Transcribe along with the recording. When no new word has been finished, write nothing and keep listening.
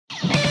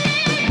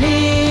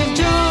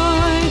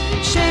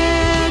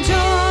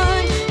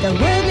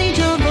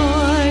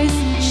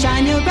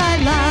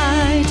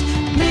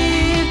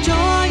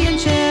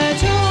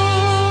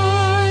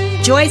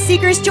Joy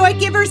seekers, joy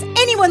givers,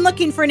 anyone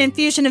looking for an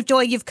infusion of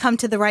joy, you've come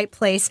to the right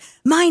place.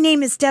 My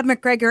name is Deb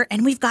McGregor,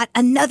 and we've got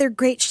another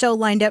great show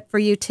lined up for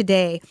you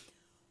today.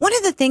 One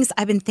of the things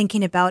I've been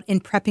thinking about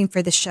in prepping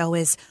for the show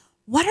is,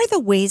 what are the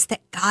ways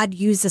that God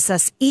uses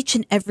us each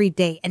and every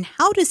day, and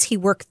how does he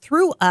work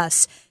through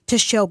us to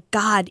show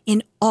God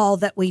in all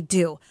that we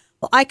do?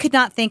 Well, I could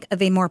not think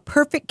of a more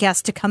perfect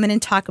guest to come in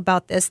and talk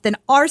about this than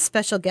our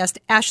special guest,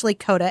 Ashley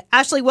Cota.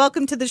 Ashley,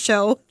 welcome to the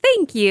show.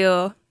 Thank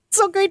you.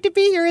 So great to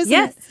be here, isn't it?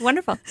 Yes,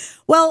 wonderful.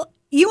 Well,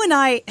 you and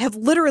I have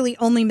literally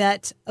only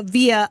met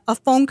via a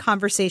phone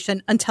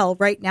conversation until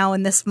right now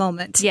in this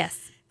moment.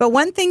 Yes. But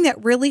one thing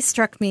that really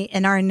struck me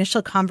in our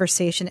initial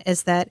conversation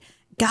is that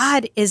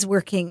God is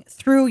working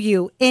through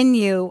you, in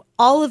you,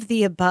 all of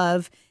the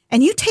above,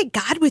 and you take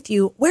God with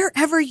you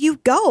wherever you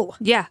go.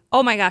 Yeah.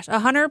 Oh my gosh,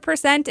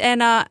 100%.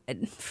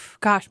 And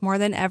gosh, more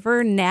than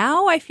ever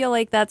now, I feel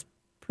like that's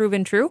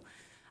proven true.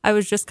 I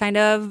was just kind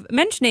of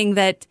mentioning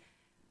that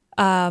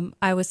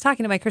I was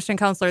talking to my Christian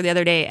counselor the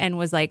other day and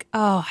was like,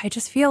 oh, I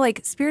just feel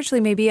like spiritually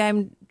maybe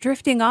I'm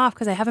drifting off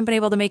because I haven't been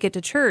able to make it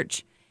to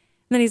church.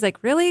 And then he's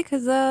like, really?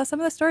 Because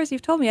some of the stories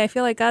you've told me, I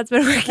feel like God's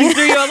been working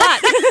through you a lot.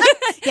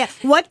 Yeah.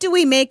 What do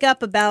we make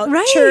up about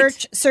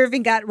church,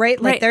 serving God,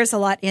 right? Like there's a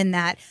lot in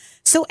that.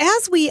 So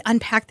as we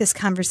unpack this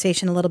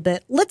conversation a little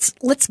bit, let's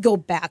go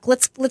back.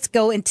 Let's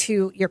go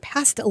into your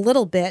past a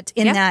little bit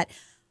in that.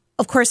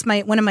 Of course,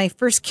 one of my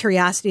first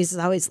curiosities is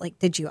always like,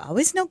 did you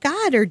always know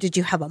God, or did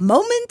you have a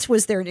moment?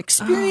 Was there an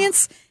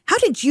experience? How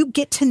did you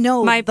get to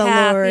know my the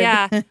path, Lord?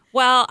 Yeah.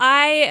 Well,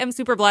 I am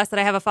super blessed that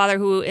I have a father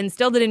who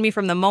instilled it in me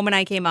from the moment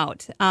I came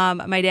out.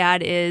 My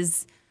dad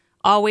is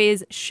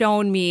always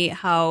shown me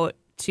how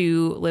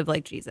to live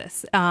like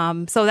Jesus.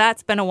 So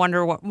that's been a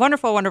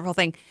wonderful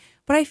thing.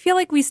 But I feel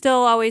like we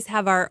still always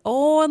have our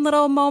own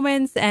little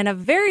moments, and a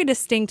very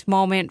distinct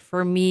moment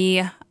for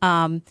me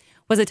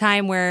was a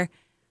time where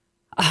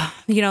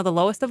the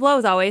lowest of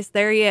lows always,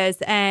 there he is.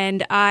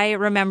 And I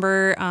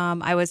remember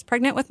I was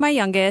pregnant with my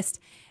youngest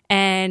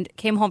and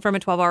came home from a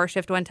 12-hour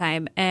shift one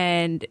time,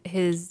 and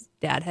his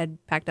dad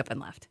had packed up and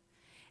left.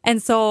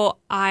 And so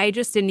I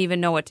just didn't even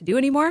know what to do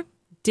anymore.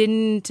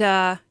 Didn't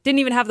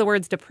even have the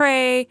words to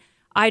pray.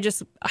 I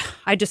just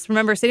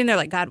remember sitting there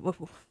like, God,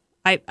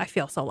 I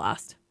feel so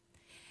lost.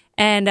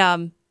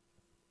 And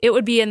it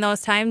would be in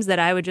those times that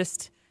I would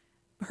just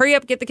hurry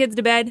up, get the kids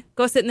to bed,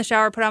 go sit in the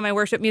shower, put on my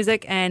worship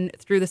music, and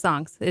through the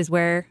songs is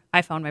where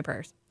I found my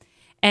prayers.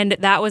 And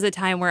that was a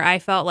time where I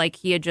felt like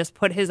he had just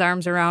put his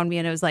arms around me,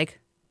 and it was like,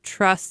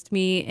 trust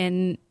me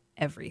in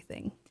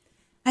everything.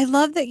 I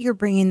love that you're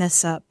bringing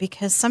this up,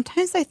 because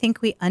sometimes I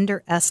think we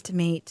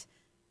underestimate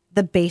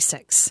the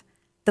basics,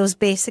 those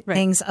basic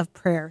things of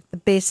prayer, the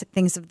basic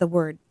things of the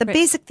word, the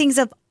basic things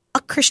of a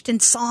Christian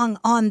song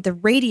on the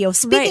radio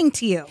speaking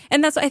to you.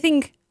 And that's, I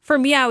think, for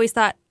me, I always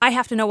thought I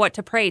have to know what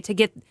to pray to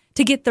get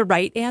the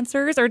right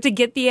answers, or to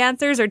get the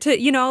answers, or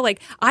to,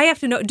 I have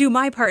to do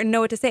my part and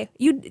know what to say.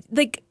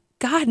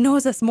 God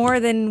knows us more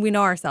than we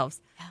know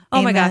ourselves. Oh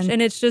Amen. My gosh.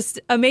 And it's just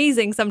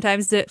amazing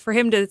sometimes for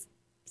him to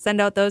send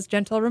out those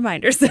gentle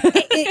reminders.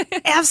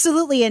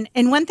 Absolutely.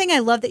 And one thing I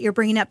love that you're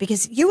bringing up,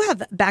 because you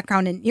have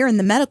background you're in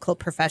the medical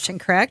profession,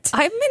 correct?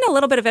 I'm in a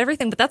little bit of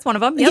everything, but that's one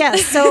of them. Yep. Yeah.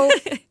 So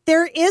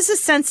there is a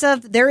sense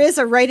of, there is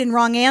a right and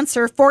wrong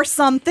answer for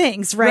some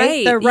things,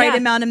 right? The right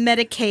amount of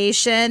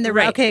medication,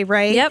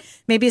 Yep.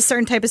 Maybe a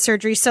certain type of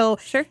surgery. So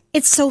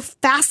it's so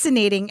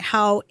fascinating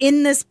how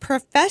in this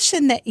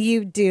profession that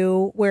you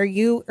do, where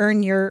you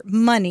earn your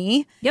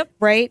money,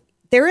 right?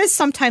 There is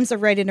sometimes a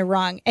right and a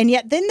wrong. And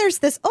yet then there's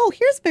this,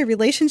 here's my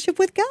relationship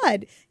with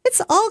God.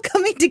 It's all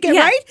coming together,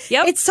 right?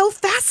 Yep. It's so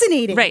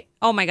fascinating. Right.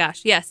 Oh my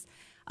gosh. Yes.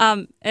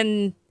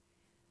 And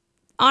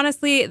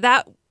honestly,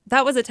 that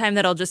was a time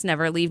that'll just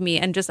never leave me,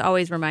 and just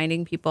always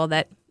reminding people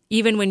that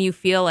even when you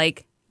feel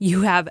like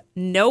you have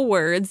no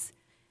words,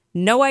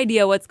 no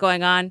idea what's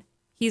going on,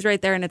 he's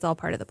right there, and it's all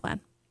part of the plan.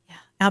 Yeah,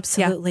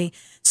 absolutely. Yeah.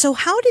 So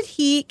how did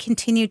he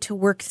continue to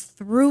work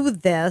through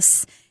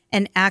this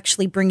and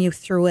actually bring you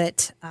through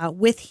it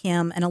with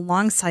him and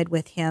alongside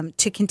with him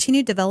to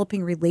continue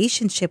developing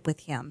relationship with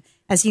him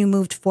as you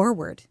moved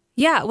forward?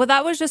 Yeah, well,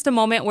 that was just a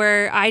moment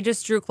where I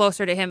just drew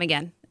closer to him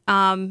again.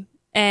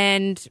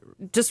 And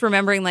just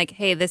remembering like,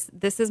 hey, this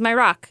is my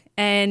rock,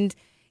 and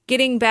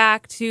getting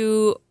back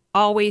to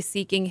always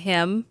seeking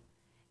him.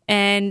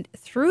 And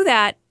through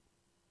that,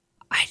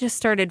 I just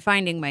started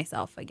finding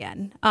myself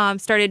again.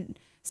 Started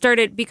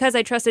because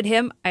I trusted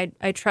him.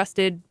 I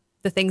trusted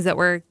the things that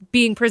were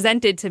being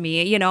presented to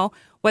me,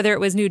 whether it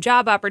was new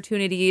job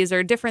opportunities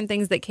or different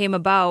things that came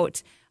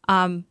about.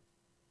 I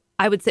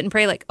would sit and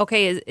pray like,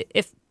 okay,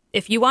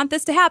 if you want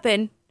this to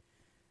happen,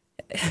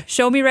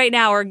 show me right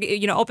now, or,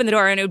 open the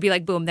door, and it would be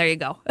like, boom, there you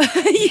go.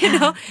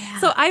 Yeah.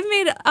 So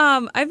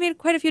I've made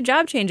quite a few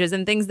job changes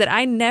and things that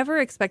I never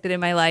expected in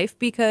my life,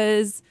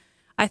 because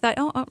I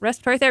thought,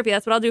 respiratory therapy,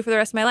 that's what I'll do for the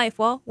rest of my life.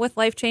 Well, with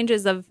life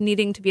changes of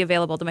needing to be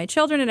available to my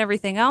children and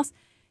everything else,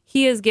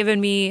 he has given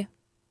me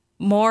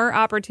more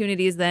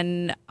opportunities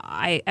than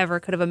I ever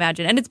could have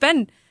imagined. And it's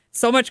been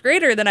so much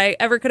greater than I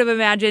ever could have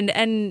imagined,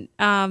 and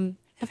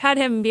have had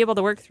him be able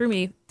to work through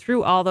me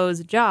through all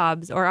those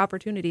jobs or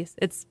opportunities.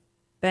 It's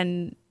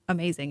been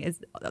amazing. Is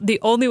the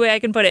only way I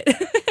can put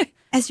it.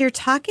 As you're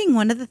talking,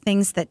 one of the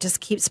things that just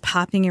keeps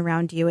popping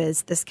around you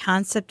is this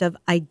concept of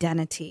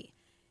identity.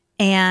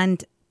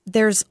 And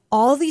there's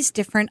all these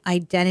different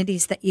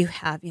identities that you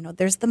have. You know,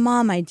 there's the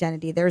mom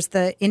identity. There's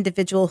the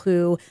individual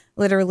who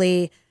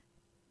literally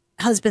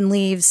husband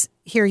leaves,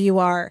 here you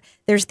are.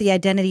 There's the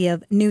identity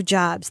of new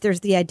jobs. There's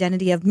the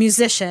identity of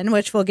musician,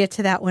 which we'll get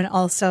to that one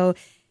also.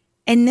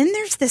 And then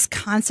there's this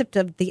concept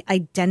of the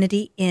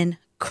identity in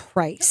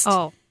Christ.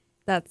 Oh,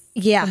 that's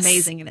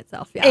amazing in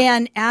itself. Yeah.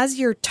 And as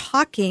you're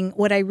talking,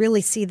 what I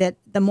really see that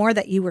the more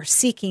that you were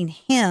seeking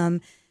him,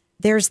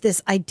 there's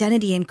this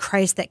identity in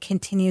Christ that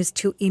continues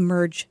to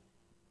emerge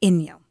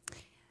in you.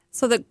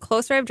 So the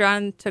closer I've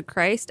drawn to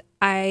Christ,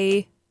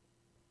 I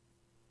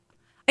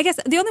guess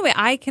the only way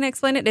I can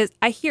explain it is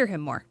I hear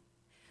him more.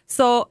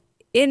 So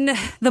in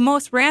the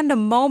most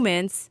random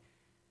moments,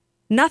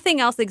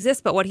 nothing else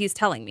exists but what he's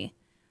telling me.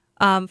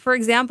 For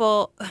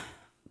example,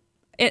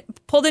 it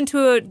pulled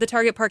into the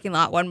Target parking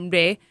lot one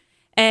day,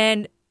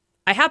 and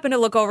I happened to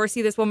look over,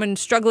 see this woman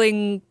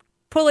struggling,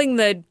 pulling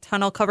the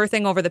tunnel cover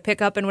thing over the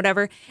pickup and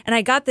whatever. And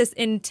I got this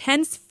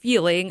intense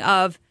feeling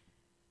of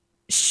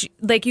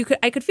I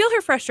could feel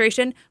her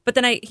frustration, but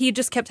then he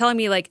just kept telling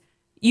me like,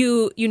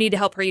 you need to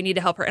help her. You need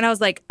to help her. And I was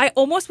like, I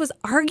almost was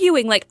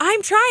arguing, like,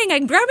 I'm trying.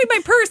 I'm grabbing my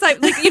purse.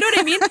 You know what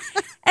I mean?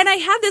 And I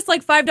had this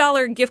like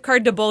 $5 gift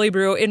card to Bully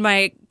Brew in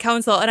my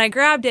console, and I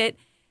grabbed it,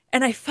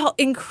 and I felt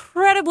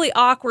incredibly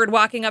awkward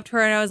walking up to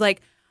her. And I was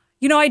like,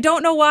 you know, I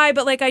don't know why,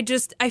 but like,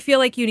 I feel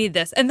like you need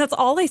this. And that's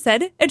all I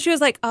said. And she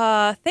was like,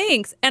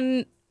 thanks.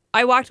 And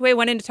I walked away,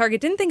 went into Target,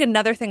 didn't think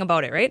another thing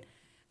about it, right?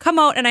 Come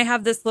out, and I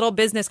have this little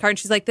business card. And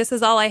she's like, this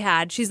is all I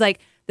had. She's like,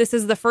 this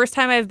is the first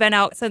time I've been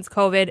out since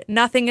COVID.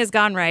 Nothing has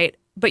gone right,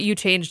 but you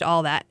changed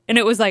all that. And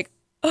it was like,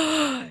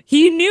 oh,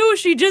 he knew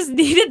she just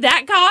needed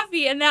that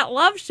coffee and that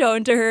love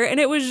shown to her. And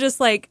it was just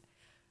like,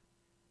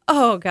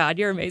 oh God,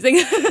 you're amazing.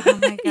 Oh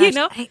my gosh. You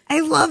know?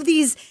 I love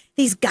these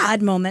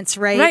God moments,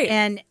 right? Right.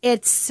 And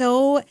it's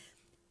so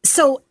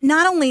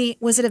not only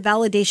was it a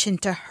validation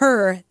to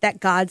her that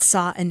God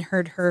saw and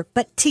heard her,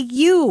 but to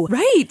you.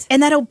 Right.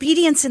 And that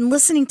obedience and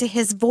listening to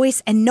his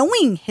voice and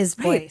knowing his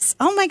voice.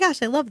 Oh my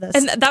gosh, I love this.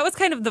 And that was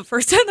kind of the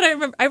first time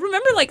that I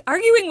remember like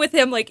arguing with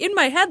him, like in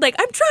my head, like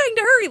I'm trying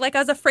to hurry. Like I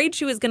was afraid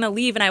she was going to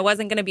leave and I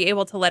wasn't going to be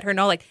able to let her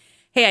know, like,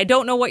 hey, I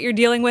don't know what you're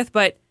dealing with,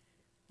 but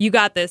you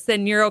got this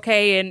and you're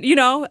okay. And, you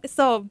know,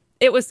 so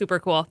it was super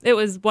cool. It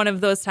was one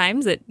of those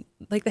times that,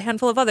 like the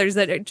handful of others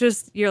that it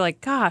just, you're like,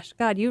 gosh,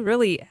 God, you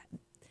really...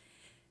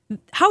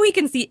 How he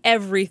can see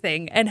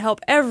everything and help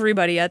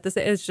everybody at this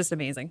is just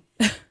amazing.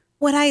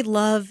 What I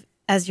love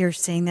as you're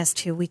saying this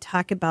too, we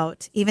talk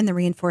about even the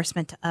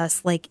reinforcement to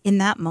us, like in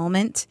that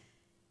moment,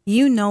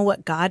 you know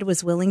what God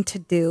was willing to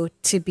do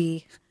to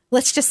be,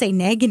 let's just say,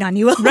 nagging on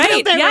you a little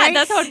bit, yeah, right?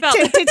 That's how it felt.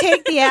 to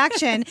take the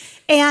action.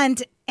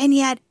 And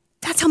yet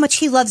that's how much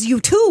he loves you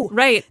too.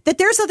 Right. That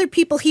there's other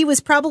people he was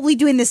probably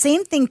doing the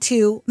same thing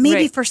to,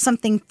 maybe right. for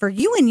something for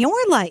you in your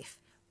life.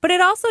 But it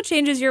also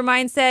changes your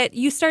mindset.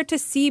 You start to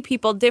see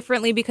people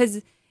differently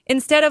because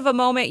instead of a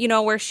moment, you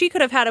know, where she could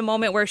have had a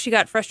moment where she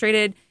got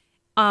frustrated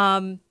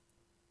in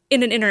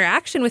an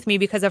interaction with me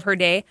because of her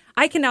day,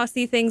 I can now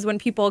see things when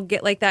people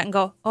get like that and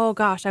go, oh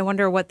gosh, I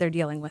wonder what they're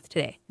dealing with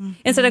today. Mm-hmm.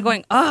 Instead of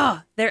going,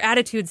 oh, their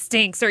attitude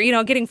stinks, or, you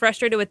know, getting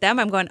frustrated with them,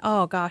 I'm going,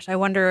 oh gosh, I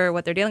wonder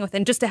what they're dealing with.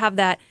 And just to have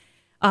that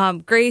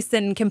grace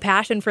and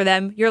compassion for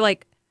them, you're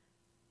like,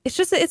 it's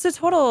a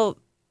total...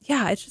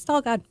 Yeah, it's just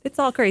all God. It's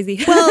all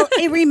crazy. Well,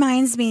 it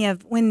reminds me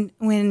of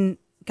when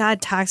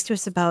God talks to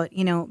us about,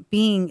 you know,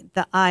 being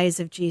the eyes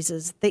of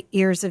Jesus, the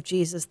ears of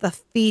Jesus, the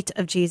feet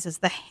of Jesus,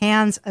 the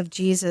hands of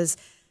Jesus.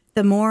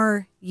 The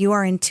more you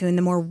are in tune,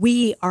 the more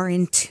we are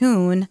in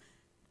tune,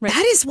 right.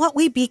 That is what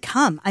we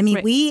become. I mean,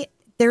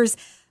 right.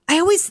 I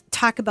always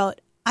talk about,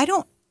 I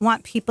don't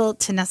want people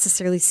to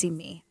necessarily see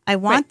me. I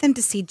want right. them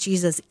to see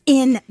Jesus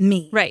in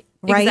me. Right.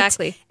 Right.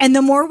 Exactly. And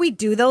the more we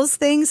do those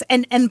things,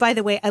 and by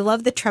the way, I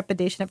love the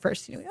trepidation at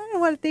first. You know, I don't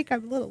want to think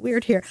I'm a little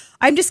weird here.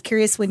 I'm just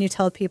curious when you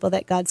tell people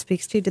that God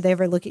speaks to you, do they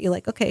ever look at you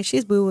like, okay,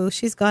 she's woo-woo,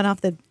 she's gone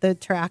off the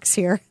tracks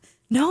here?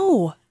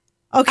 No.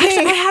 Okay.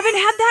 Actually, I haven't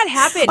had that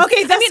happen.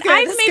 Okay, that's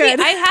good.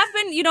 I have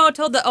been, you know,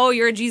 told that, oh,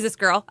 you're a Jesus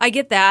girl. I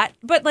get that.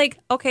 But like,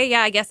 okay, yeah,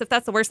 I guess if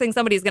that's the worst thing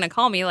somebody's going to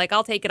call me, like,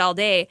 I'll take it all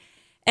day.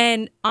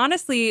 And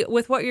honestly,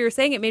 with what you were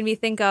saying, it made me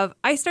think of,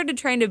 I started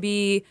trying to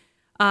be,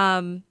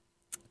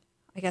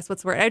 I guess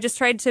what's the word? I just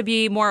tried to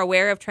be more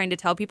aware of trying to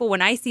tell people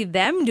when I see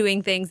them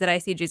doing things that I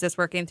see Jesus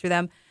working through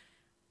them,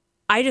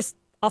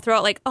 I'll throw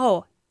out like,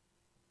 oh,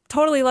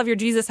 totally love your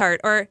Jesus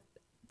heart, or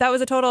that was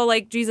a total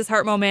like Jesus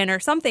heart moment or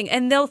something.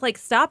 And they'll like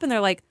stop and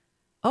they're like,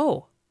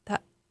 oh,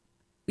 that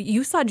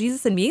you saw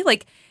Jesus in me?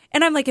 Like,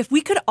 and I'm like, if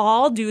we could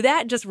all do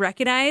that, just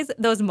recognize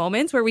those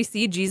moments where we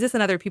see Jesus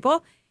in other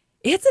people,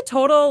 it's a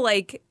total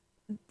like,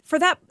 for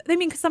that, I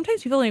mean, because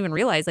sometimes people don't even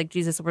realize like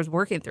Jesus was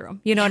working through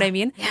them. You know what I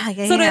mean?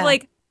 Yeah. So to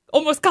like,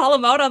 almost call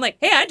them out on like,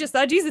 hey, I just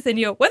saw Jesus in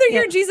you. Whether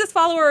you're a Jesus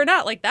follower or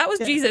not, like that was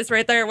Jesus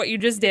right there, what you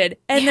just did.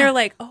 And they're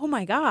like, oh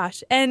my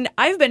gosh. And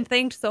I've been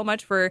thanked so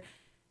much for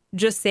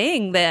just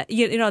saying that,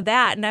 you know,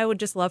 that. And I would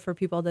just love for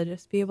people to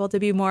just be able to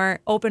be more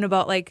open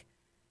about like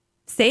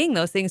saying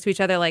those things to each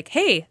other. Like,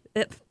 hey,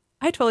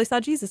 I totally saw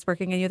Jesus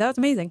working in you. That was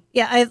amazing.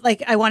 Yeah,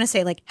 I want to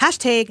say like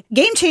hashtag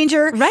game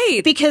changer.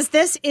 Right. Because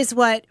this is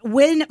what,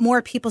 when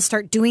more people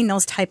start doing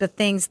those type of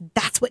things,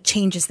 that's what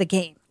changes the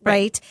game.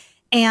 Right.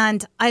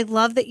 And I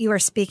love that you are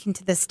speaking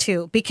to this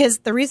too, because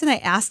the reason I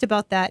asked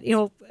about that, you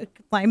know,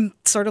 I'm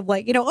sort of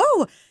like, you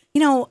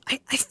know,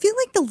 I feel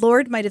like the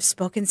Lord might have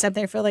spoken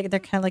something. I feel like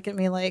they're kind of looking at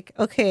me like,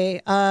 okay,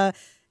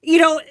 you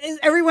know,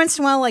 every once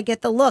in a while I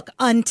get the look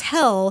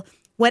until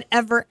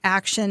whatever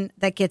action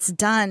that gets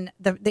done,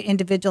 the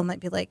individual might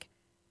be like,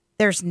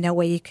 there's no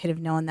way you could have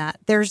known that.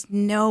 There's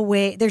no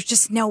way. There's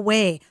just no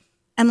way.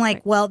 I'm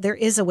like, well, there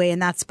is a way, and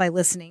that's by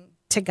listening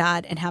to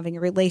God and having a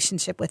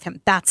relationship with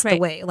him. That's the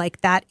way.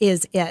 Like, that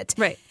is it.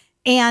 Right.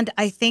 And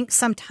I think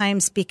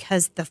sometimes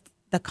because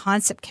the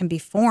concept can be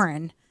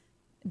foreign,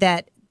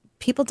 that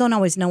people don't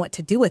always know what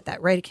to do with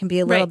that, right? It can be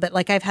a little bit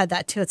like, I've had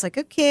that too. It's like,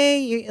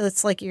 okay,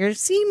 it's like you're going to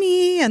see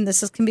me, and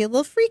this can be a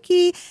little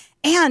freaky.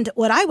 And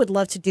what I would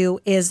love to do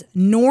is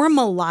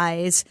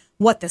normalize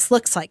what this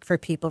looks like for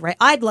people, right?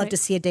 I'd love to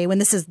see a day when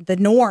this is the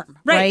norm,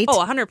 right?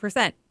 Oh, 100%.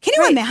 Can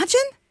you imagine?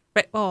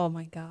 Right. Oh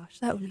my gosh,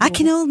 that would be I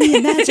can only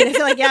imagine. I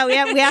feel like we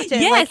have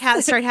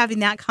to start having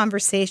that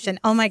conversation.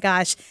 Oh my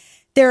gosh,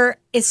 there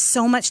is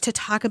so much to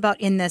talk about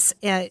in this,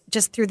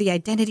 just through the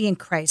identity in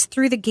Christ,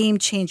 through the game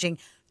changing,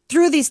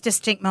 through these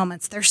distinct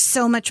moments. There's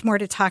so much more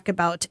to talk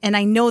about, and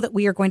I know that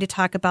we are going to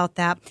talk about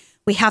that.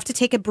 We have to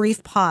take a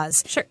brief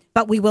pause,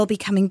 but we will be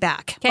coming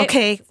back.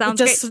 Okay,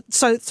 sounds great.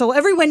 So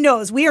everyone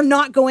knows we are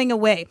not going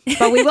away,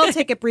 but we will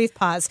take a brief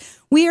pause.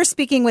 We are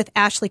speaking with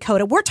Ashley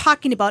Coda. We're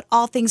talking about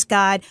all things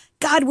God,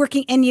 God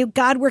working in you,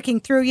 God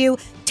working through you,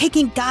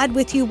 taking God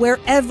with you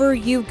wherever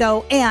you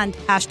go, and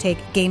hashtag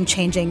game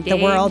changing the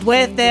world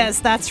with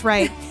this. That's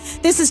right.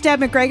 This is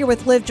Deb McGregor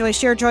with Live Joy,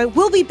 Share Joy.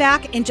 We'll be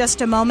back in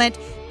just a moment.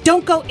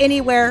 Don't go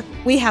anywhere.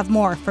 We have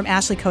more from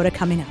Ashley Coda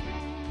coming up.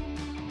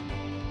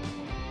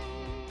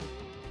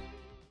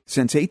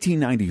 Since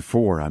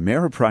 1894,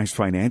 Ameriprise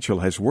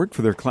Financial has worked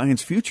for their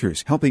clients'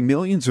 futures, helping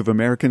millions of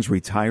Americans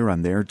retire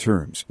on their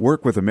terms.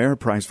 Work with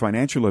Ameriprise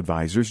Financial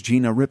Advisors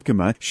Gina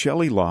Ripkema,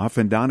 Shelley Loff,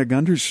 and Donna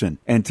Gunderson,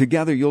 and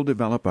together you'll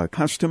develop a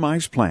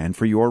customized plan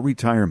for your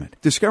retirement.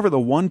 Discover the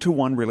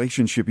one-to-one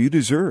relationship you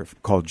deserve.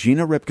 Call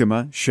Gina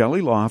Ripkema,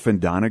 Shelley Loff,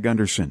 and Donna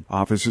Gunderson.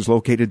 Office is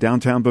located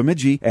downtown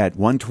Bemidji at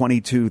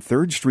 122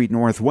 3rd Street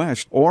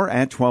Northwest or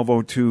at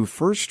 1202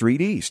 1st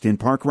Street East in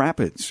Park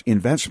Rapids.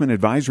 Investment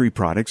advisory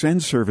products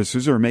and services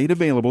are made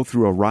available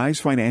through Arise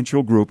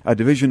Financial Group, a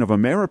division of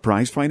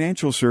Ameriprise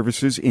Financial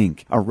Services,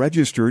 Inc., a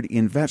registered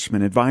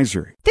investment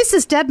advisor. This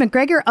is Deb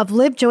McGregor of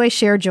Live Joy,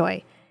 Share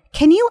Joy.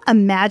 Can you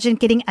imagine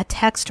getting a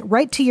text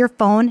right to your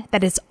phone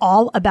that is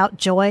all about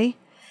joy?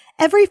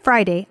 Every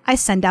Friday, I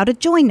send out a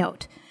joy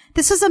note.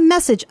 This is a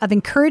message of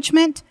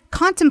encouragement,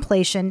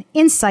 contemplation,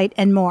 insight,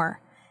 and more.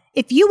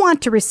 If you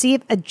want to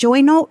receive a joy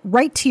note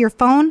right to your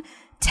phone,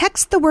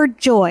 text the word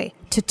joy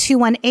to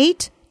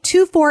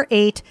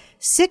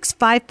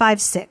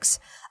 218-248-6556.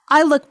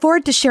 I look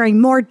forward to sharing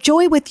more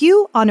joy with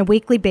you on a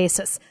weekly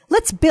basis.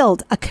 Let's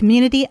build a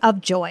community of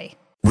joy.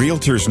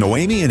 Realtors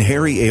Noemi and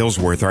Harry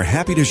Aylesworth are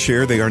happy to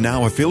share they are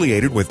now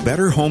affiliated with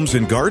Better Homes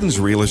and Gardens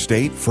Real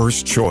Estate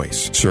First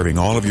Choice, serving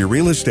all of your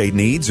real estate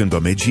needs in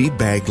Bemidji,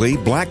 Bagley,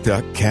 Black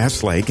Duck,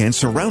 Cass Lake, and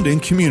surrounding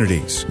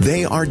communities.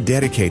 They are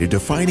dedicated to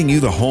finding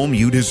you the home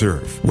you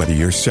deserve. Whether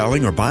you're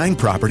selling or buying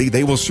property,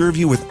 they will serve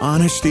you with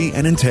honesty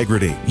and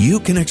integrity. You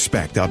can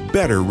expect a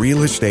better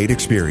real estate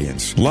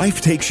experience.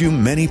 Life takes you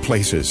many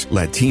places.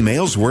 Let Team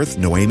Aylesworth,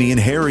 Noemi, and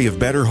Harry of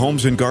Better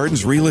Homes and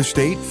Gardens Real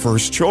Estate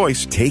First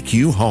Choice take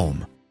you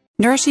home.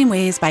 Nourishing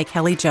Ways by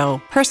Kelly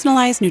Jo.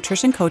 Personalized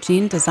nutrition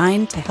coaching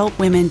designed to help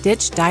women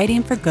ditch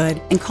dieting for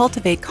good and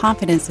cultivate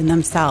confidence in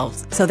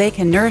themselves so they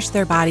can nourish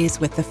their bodies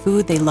with the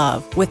food they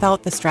love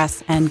without the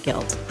stress and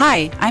guilt.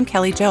 Hi, I'm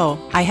Kelly Jo.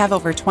 I have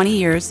over 20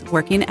 years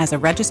working as a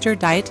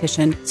registered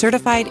dietitian,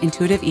 certified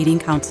intuitive eating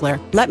counselor.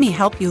 Let me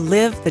help you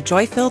live the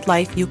joy-filled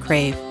life you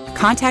crave.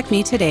 Contact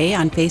me today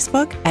on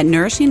Facebook at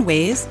Nourishing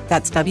Ways,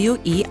 that's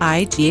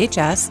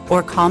WEIGHS,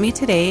 or call me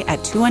today at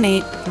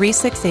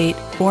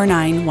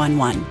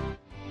 218-368-4911.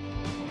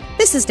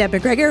 This is Deb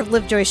McGregor of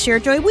Live Joy, Share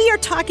Joy. We are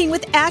talking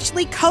with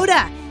Ashley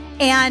Coda.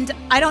 And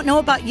I don't know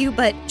about you,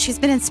 but she's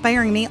been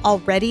inspiring me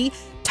already,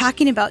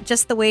 talking about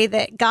just the way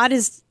that God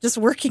is just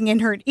working in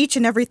her, each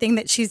and everything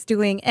that she's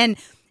doing. And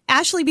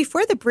Ashley,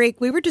 before the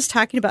break, we were just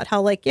talking about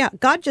how,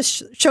 God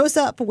just shows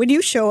up when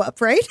you show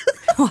up, right?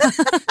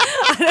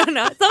 I don't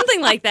know.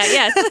 Something like that,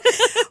 yes.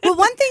 Well,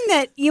 one thing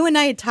that you and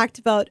I had talked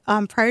about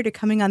prior to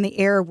coming on the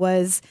air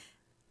was,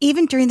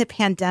 even during the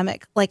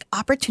pandemic,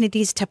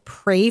 opportunities to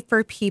pray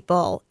for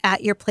people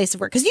at your place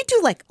of work. Because you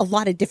do a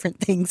lot of different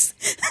things.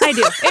 I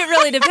do. It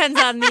really depends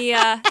on the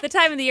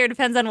time of the year,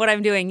 depends on what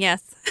I'm doing,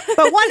 yes.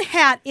 But one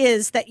hat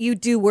is that you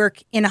do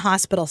work in a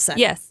hospital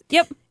setting. Yes.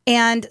 Yep.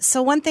 And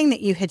so one thing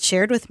that you had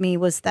shared with me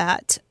was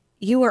that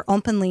you were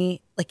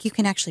openly, like, you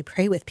can actually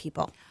pray with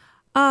people.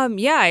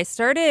 Yeah, I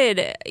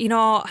started,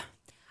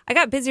 I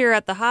got busier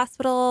at the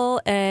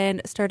hospital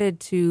and started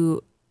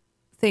to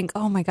think,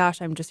 oh my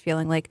gosh, I'm just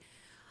feeling like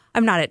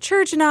I'm not at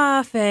church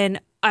enough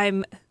and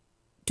I'm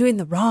doing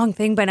the wrong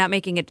thing by not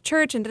making it to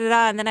church and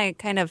da-da-da. And then I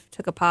kind of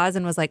took a pause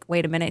and was like,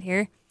 wait a minute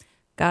here.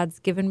 God's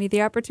given me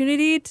the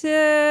opportunity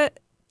to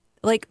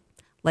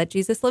let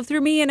Jesus live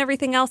through me and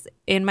everything else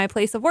in my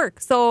place of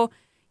work. So,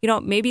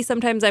 maybe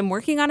sometimes I'm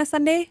working on a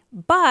Sunday,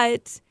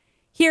 but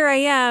here I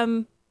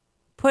am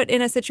put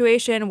in a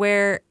situation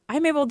where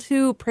I'm able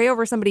to pray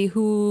over somebody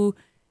who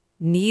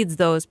needs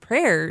those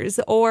prayers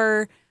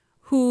or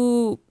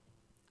who,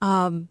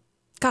 I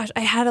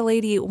had a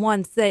lady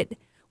once that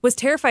was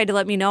terrified to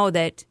let me know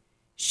that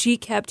she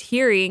kept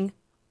hearing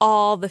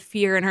all the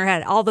fear in her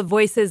head, all the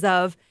voices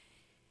of,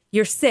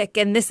 you're sick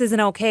and this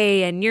isn't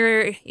okay and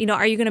you're,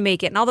 are you going to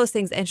make it and all those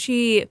things. And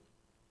she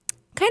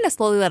kind of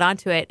slowly led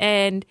onto it.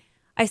 And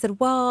I said,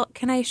 well,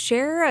 can I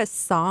share a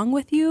song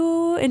with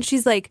you? And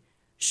she's like,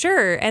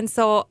 sure. And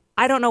so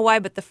I don't know why,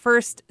 but the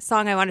first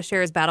song I want to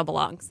share is Battle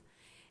Belongs.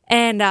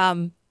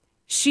 And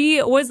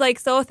she was like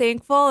so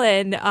thankful.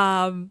 And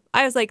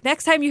I was like,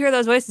 next time you hear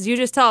those voices, you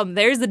just tell them,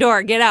 there's the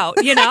door, get out,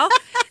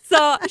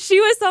 So she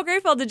was so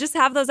grateful to just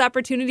have those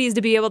opportunities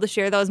to be able to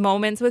share those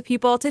moments with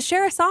people, to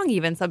share a song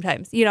even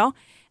sometimes,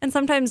 and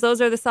sometimes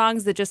those are the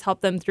songs that just help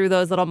them through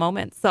those little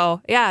moments.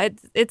 So yeah,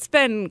 it's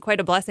been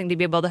quite a blessing to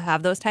be able to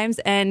have those times.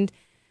 And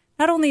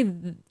not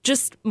only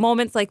just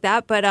moments like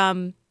that, but,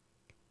 to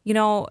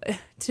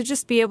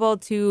just be able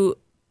to,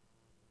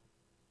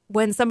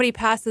 when somebody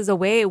passes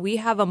away, we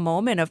have a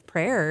moment of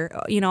prayer,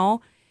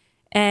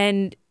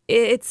 and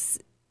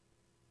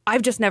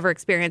I've just never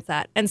experienced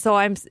that. And so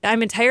I'm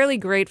entirely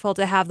grateful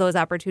to have those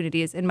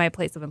opportunities in my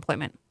place of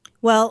employment.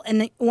 Well,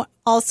 and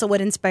also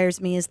what inspires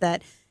me is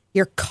that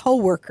your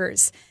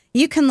coworkers,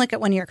 you can look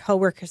at one of your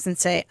coworkers and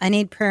say, I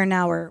need prayer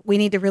now, or we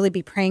need to really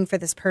be praying for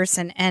this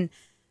person. And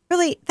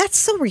really, that's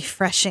so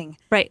refreshing.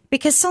 Right.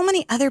 Because so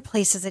many other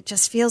places, it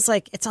just feels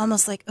like it's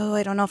almost like, oh,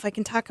 I don't know if I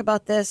can talk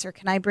about this, or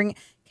can I bring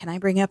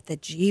up the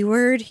G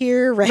word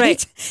here?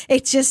 Right.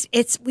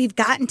 We've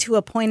gotten to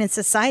a point in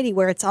society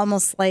where it's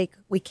almost like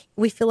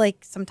we feel like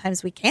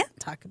sometimes we can't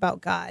talk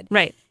about God.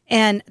 Right.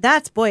 And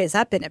has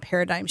that been a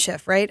paradigm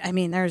shift, right? I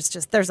mean,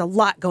 there's a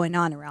lot going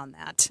on around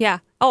that. Yeah.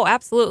 Oh,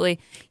 absolutely.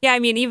 Yeah. I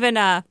mean, even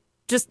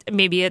just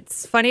maybe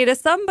it's funny to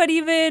some, but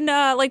even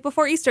like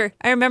before Easter,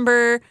 I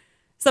remember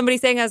somebody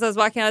saying as I was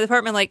walking out of the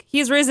apartment, like,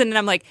 he's risen. And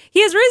I'm like,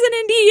 he has risen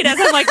indeed, as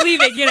I'm like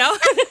leaving,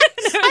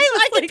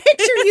 I can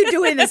picture you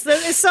doing this,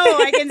 so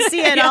I can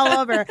see it all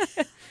over.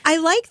 I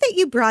like that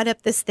you brought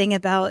up this thing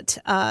about,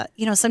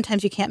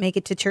 sometimes you can't make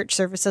it to church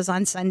services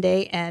on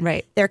Sunday,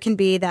 and there can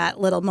be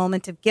that little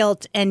moment of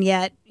guilt, and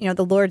yet,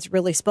 the Lord's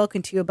really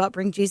spoken to you about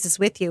bring Jesus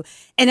with you.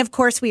 And of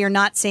course, we are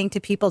not saying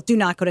to people, do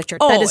not go to church.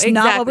 That is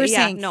not what we're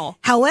saying. No.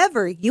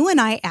 However, you and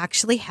I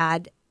actually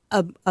had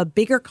a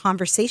bigger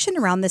conversation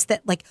around this,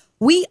 that like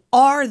we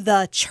are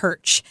the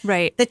church.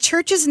 Right. The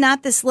church is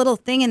not this little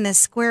thing in this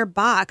square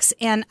box.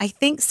 And I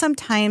think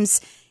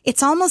sometimes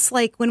it's almost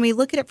like when we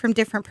look at it from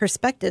different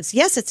perspectives,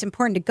 yes, it's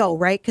important to go,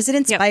 right? Because it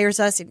inspires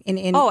us and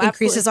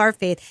increases our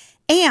faith.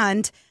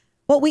 And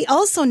what we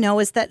also know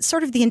is that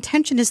sort of the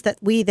intention is that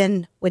we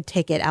then would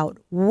take it out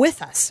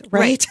with us,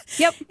 right?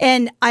 Yep.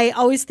 And I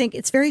always think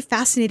it's very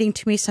fascinating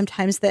to me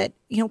sometimes that,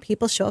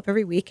 people show up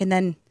every week and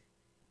then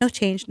no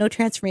change, no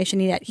transformation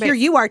yet. Here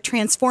you are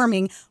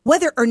transforming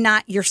whether or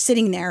not you're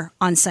sitting there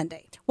on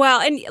Sunday. Well,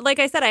 and like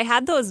I said, I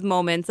had those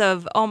moments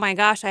of, oh my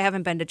gosh, I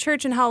haven't been to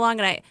church in how long?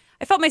 And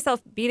I felt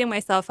myself beating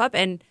myself up.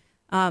 And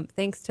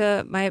thanks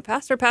to my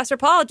pastor, Pastor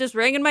Paul, just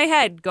rang in my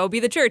head, go be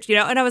the church,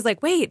 And I was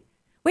like, wait,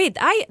 I'm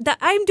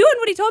doing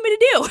what he told me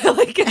to do.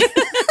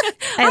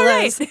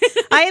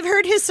 I have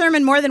heard his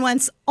sermon more than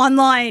once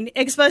online,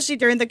 especially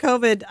during the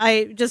COVID.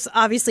 I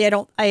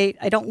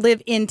don't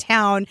live in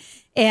town.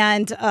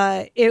 And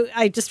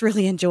I just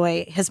really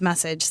enjoy his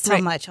message so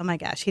much. Oh my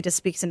gosh, he just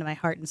speaks into my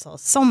heart and soul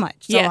so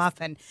much, so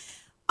often.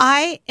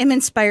 I am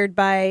inspired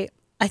by,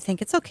 I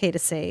think it's okay to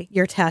say,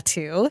 your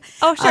tattoo.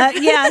 Oh, sure.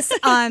 Yes,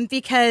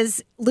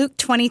 because Luke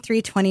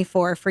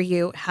 23:24 for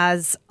you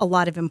has a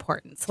lot of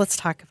importance. Let's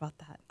talk about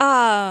that.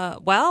 I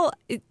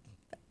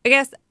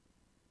guess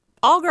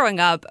all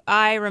growing up,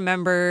 I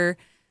remember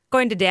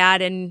going to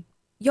Dad, and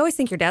you always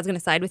think your dad's going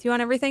to side with you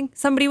on everything.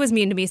 Somebody was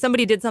mean to me.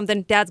 Somebody did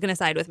something. Dad's going to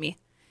side with me.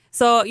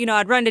 So,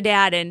 I'd run to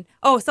Dad and,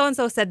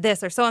 so-and-so said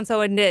this or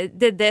so-and-so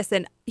did this.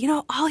 And,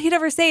 all he'd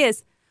ever say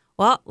is,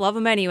 well, love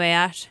them anyway,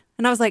 Ash.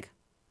 And I was like,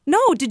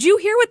 no, did you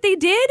hear what they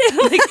did?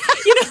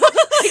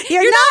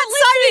 You're not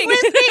siding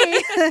with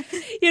me.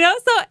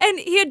 And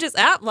he'd just,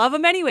 love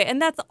them anyway.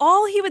 And that's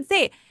all he would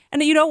say.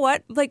 And you know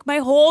what? Like my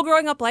whole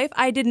growing up life,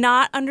 I did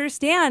not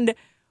understand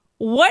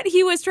what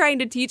he was trying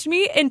to teach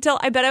me until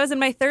I bet I was in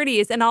my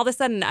 30s. And all of a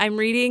sudden I'm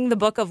reading the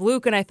book of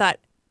Luke and I thought,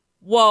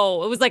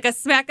 whoa, it was like a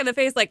smack in the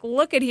face. Like,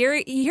 look at here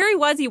he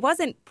was. He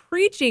wasn't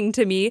preaching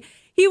to me.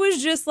 He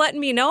was just letting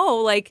me know,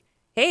 like,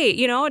 hey,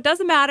 it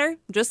doesn't matter.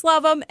 Just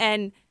love them.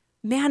 And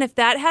man, if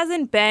that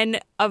hasn't been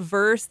a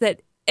verse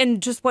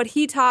and just what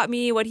he taught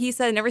me, what he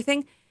said and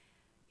everything,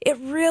 it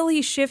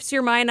really shifts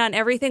your mind on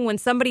everything when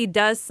somebody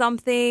does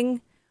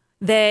something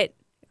that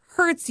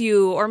hurts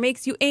you or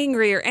makes you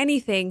angry or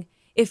anything.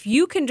 If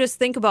you can just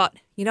think about,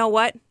 you know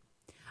what?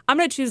 I'm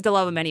going to choose to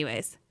love them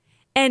anyways.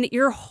 And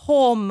your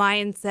whole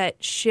mindset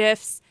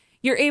shifts.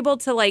 You're able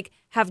to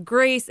have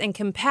grace and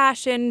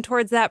compassion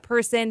towards that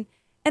person.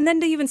 And then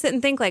to even sit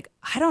and think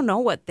I don't know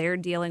what they're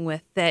dealing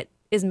with that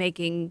is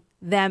making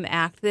them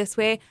act this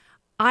way.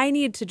 I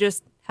need to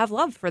just have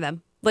love for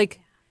them.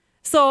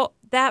 So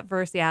that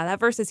verse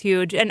is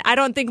huge. And I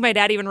don't think my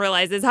dad even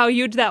realizes how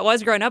huge that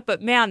was growing up.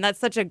 But man, that's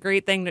such a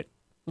great thing to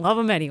love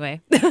them anyway.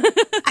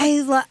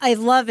 I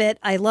love it.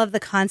 I love the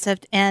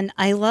concept. And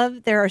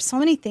there are so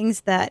many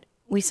things that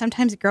we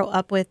sometimes grow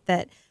up with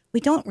that we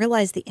don't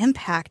realize the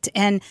impact.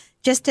 And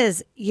just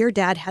as your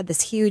dad had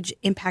this huge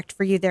impact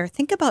for you there,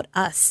 think about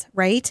us,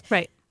 right?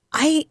 Right.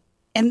 I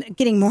am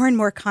getting more and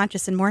more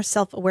conscious and more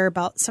self-aware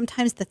about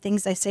sometimes the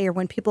things I say, or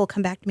when people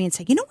come back to me and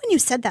say, when you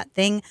said that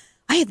thing,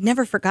 I have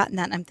never forgotten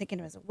that. And I'm thinking,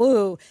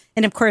 whoa.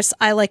 And of course,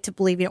 I like to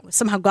believe,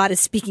 somehow God is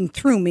speaking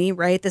through me,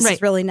 right? This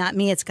is really not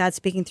me. It's God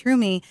speaking through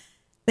me.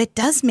 But it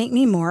does make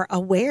me more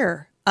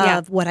aware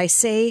of what I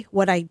say,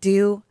 what I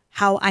do,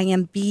 how I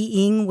am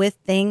being with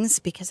things,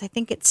 because I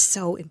think it's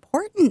so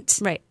important.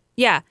 Right.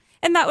 Yeah.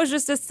 And that was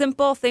just a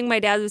simple thing my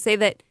dad would say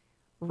that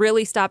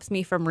really stops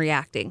me from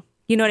reacting.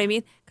 You know what I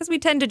mean? Because we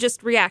tend to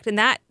just react, and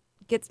that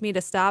gets me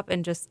to stop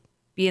and just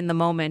be in the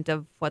moment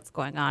of what's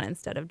going on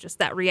instead of just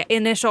that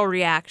initial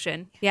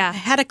reaction. Yeah. I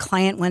had a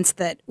client once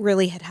that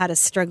really had a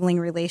struggling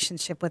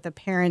relationship with a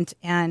parent,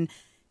 and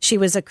she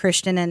was a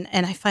Christian.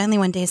 And I finally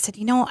one day said,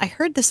 I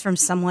heard this from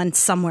someone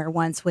somewhere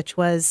once, which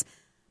was,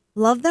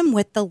 love them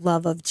with the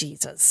love of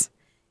Jesus.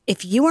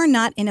 If you are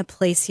not in a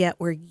place yet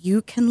where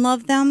you can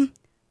love them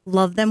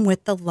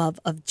with the love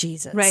of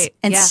Jesus. Right.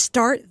 And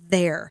start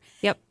there.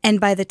 Yep. And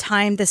by the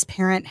time this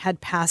parent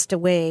had passed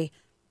away,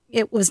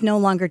 it was no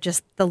longer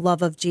just the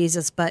love of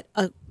Jesus, but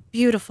a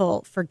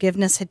beautiful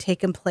forgiveness had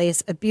taken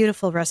place, a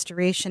beautiful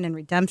restoration and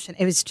redemption.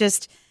 It was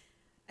just,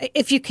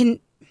 if you can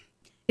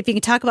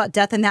talk about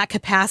death in that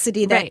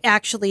capacity, that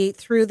actually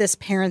through this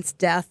parent's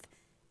death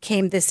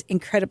came this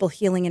incredible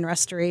healing and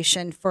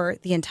restoration for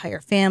the entire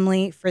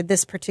family, for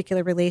this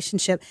particular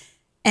relationship.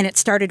 And it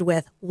started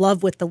with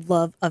the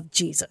love of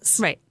Jesus.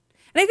 Right.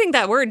 And I think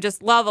that word,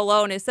 just love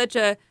alone, is such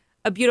a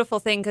beautiful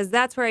thing, because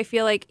that's where I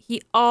feel like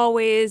he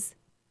always,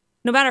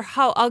 no matter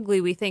how ugly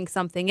we think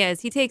something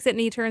is, he takes it and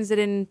he turns it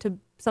into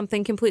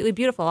something completely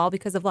beautiful, all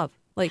because of love.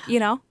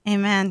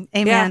 Amen.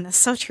 Yeah. That's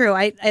so true.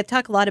 I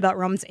talk a lot about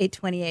Romans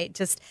 8:28.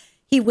 Just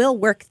he will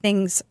work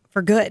things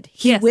for good.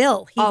 He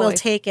will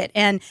take it.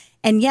 And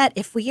yet,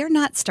 if we are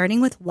not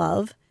starting with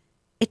love,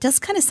 it does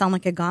kind of sound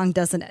like a gong,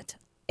 doesn't it?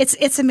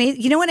 It's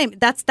amazing. You know what I mean?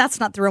 That's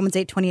not the Romans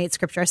 8:28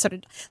 scripture.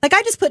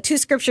 I just put two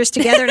scriptures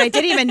together and I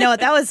didn't even know it.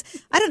 That was,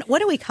 I don't know, what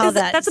do we call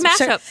that? That's a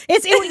mashup.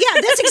 That's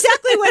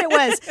exactly what it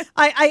was.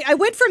 I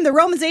went from the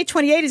Romans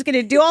 8:28 is going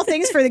to do all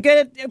things for the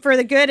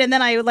good, and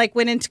then I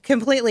went into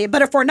completely.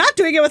 But if we're not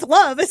doing it with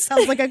love, it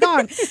sounds like a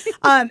gong.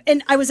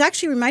 And I was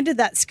actually reminded of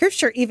that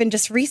scripture even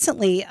just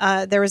recently.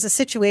 There was a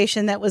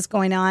situation that was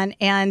going on,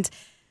 and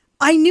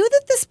I knew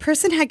that this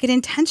person had good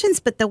intentions,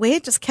 but the way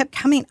it just kept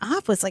coming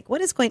off was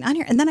what is going on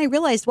here? And then I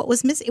realized what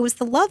was missing. It was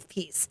the love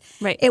piece.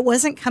 Right. It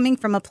wasn't coming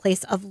from a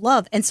place of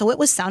love. And so it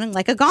was sounding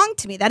like a gong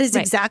to me. That is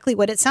exactly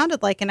what it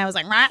sounded like. And I was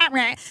like, rah,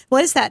 rah.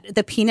 What is that?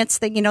 The Peanuts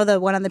thing, the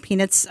one on the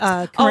Peanuts.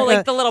 The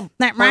little.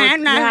 I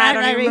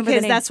don't remember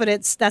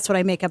because that's what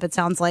I make up it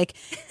sounds like.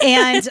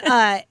 And,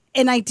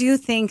 and I do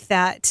think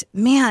that,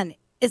 man,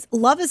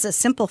 love is a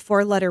simple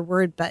 4-letter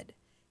word, but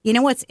you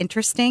know what's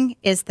interesting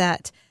is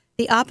that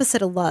the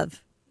opposite of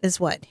love is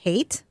what?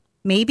 Hate?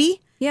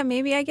 Maybe? Yeah,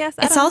 maybe, I guess.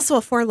 It's also a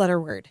 4-letter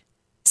word.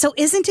 So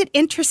isn't it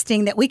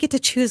interesting that we get to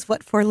choose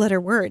what 4-letter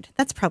word?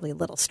 That's probably a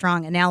little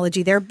strong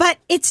analogy there, but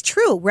it's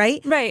true,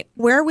 right? Right.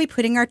 Where are we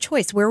putting our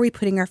choice? Where are we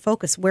putting our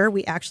focus? Where are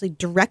we actually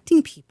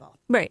directing people?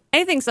 Right.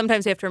 I think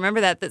sometimes we have to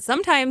remember that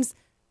sometimes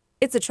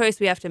it's a choice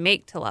we have to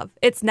make to love.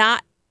 It's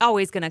not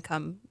always going to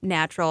come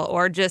natural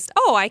or just,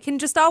 I can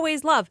just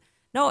always love.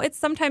 No, it's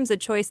sometimes a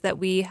choice that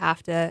we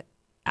have to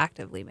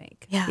actively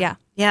make. Yeah.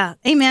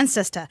 Amen,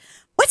 sister.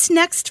 What's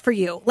next for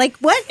you?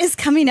 What is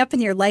coming up in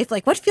your life?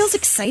 What feels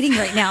exciting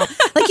right now?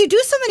 You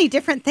do so many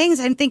different things.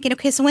 I'm thinking,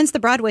 okay, so when's the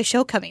Broadway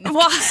show coming?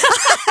 Well,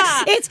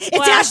 it's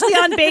Ashley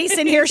on bass,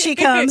 and here she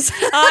comes.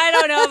 I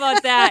don't know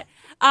about that.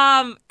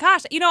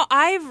 Gosh,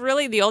 I've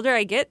really, the older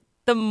I get,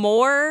 the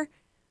more,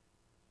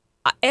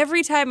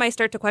 every time I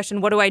start to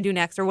question, what do I do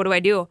next, or what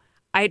do,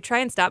 I try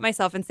and stop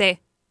myself and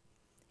say,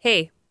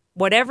 hey,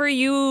 whatever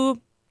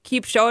you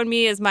keep showing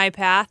me is my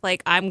path,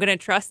 I'm going to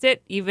trust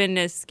it, even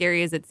as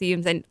scary as it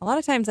seems. And a lot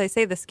of times I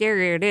say the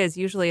scarier it is,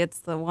 usually it's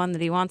the one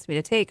that he wants me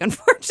to take,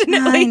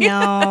 unfortunately. I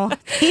know.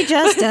 He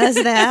just does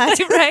that.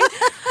 Right?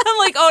 I'm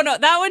like, oh no,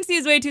 that one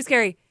seems way too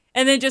scary.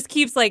 And then just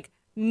keeps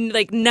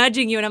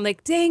nudging you. And I'm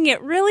like, dang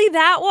it, really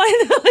that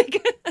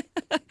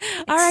one?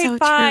 All right, so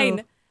fine.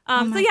 True.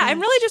 So yeah, I'm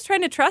really just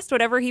trying to trust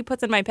whatever he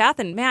puts in my path.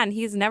 And man,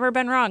 he's never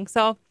been wrong.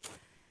 So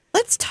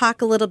let's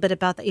talk a little bit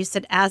about that. You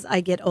said, as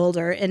I get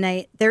older,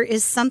 and there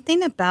is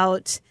something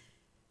about,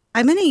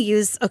 I'm going to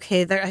use,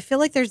 I feel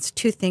like there's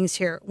two things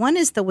here. One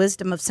is the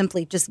wisdom of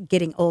simply just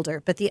getting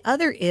older, but the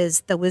other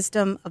is the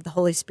wisdom of the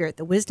Holy Spirit,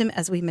 the wisdom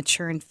as we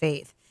mature in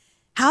faith.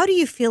 How do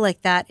you feel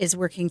like that is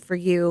working for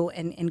you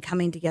and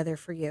coming together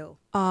for you?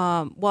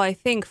 Well, I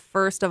think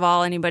first of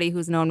all, anybody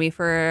who's known me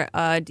for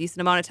a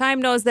decent amount of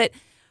time knows that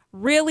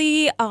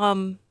really,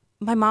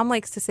 my mom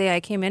likes to say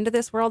I came into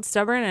this world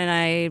stubborn, and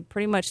I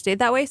pretty much stayed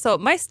that way. So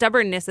my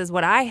stubbornness is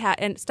what I had,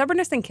 and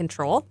stubbornness and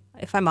control,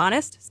 if I'm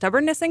honest,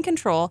 stubbornness and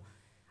control,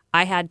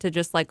 I had to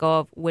just let go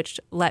of,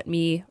 which let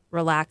me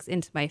relax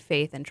into my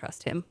faith and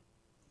trust him.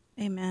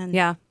 Amen.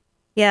 Yeah.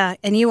 Yeah,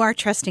 and you are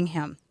trusting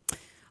him.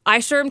 I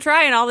sure am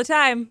trying all the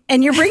time.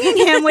 And you're bringing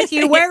him with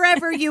you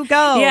wherever you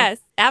go. Yes,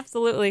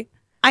 absolutely.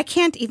 I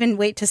can't even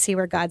wait to see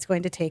where God's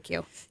going to take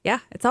you. Yeah,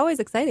 it's always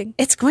exciting.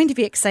 It's going to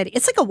be exciting.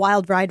 It's like a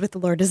wild ride with the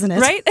Lord, isn't it?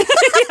 Right?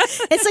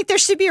 It's like there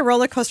should be a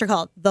roller coaster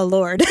called The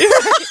Lord.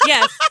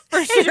 Yes,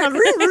 for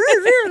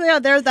sure. Yeah,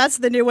 that's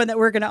the new one that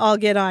we're going to all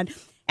get on.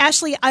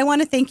 Ashley, I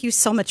want to thank you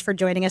so much for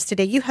joining us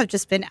today. You have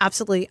just been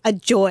absolutely a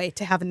joy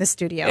to have in the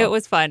studio. It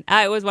was fun.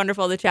 It was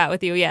wonderful to chat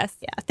with you. Yes.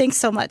 Yeah. Thanks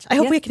so much. I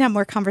hope we can have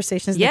more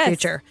conversations in the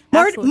future.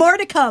 More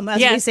to come,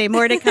 as we say,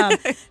 more to come.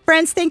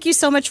 Friends, thank you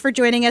so much for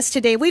joining us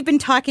today. We've been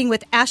talking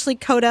with Ashley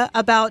Cota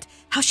about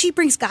how she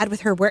brings God with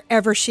her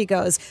wherever she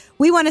goes.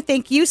 We want to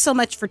thank you so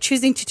much for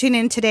choosing to tune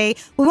in today.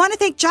 We want to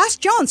thank Josh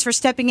Jones for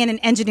stepping in and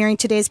engineering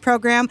today's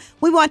program.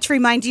 We want to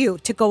remind you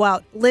to go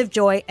out, live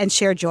joy, and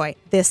share joy.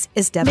 This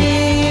is Debbie.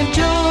 Live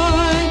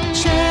joy,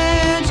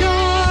 share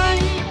joy,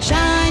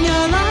 shine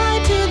your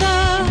light to the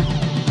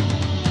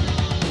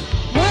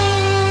world.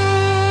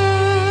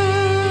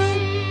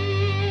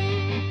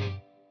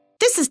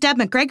 This is Deb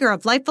McGregor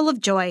of Life Full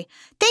of Joy.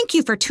 Thank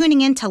you for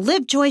tuning in to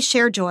Live Joy,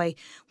 Share Joy.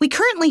 We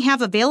currently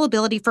have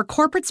availability for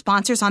corporate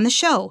sponsors on the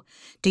show.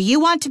 Do you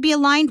want to be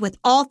aligned with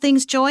all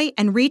things joy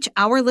and reach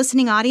our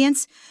listening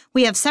audience?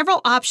 We have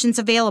several options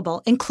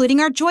available, including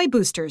our Joy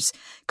Boosters.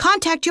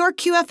 Contact your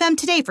QFM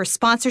today for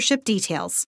sponsorship details.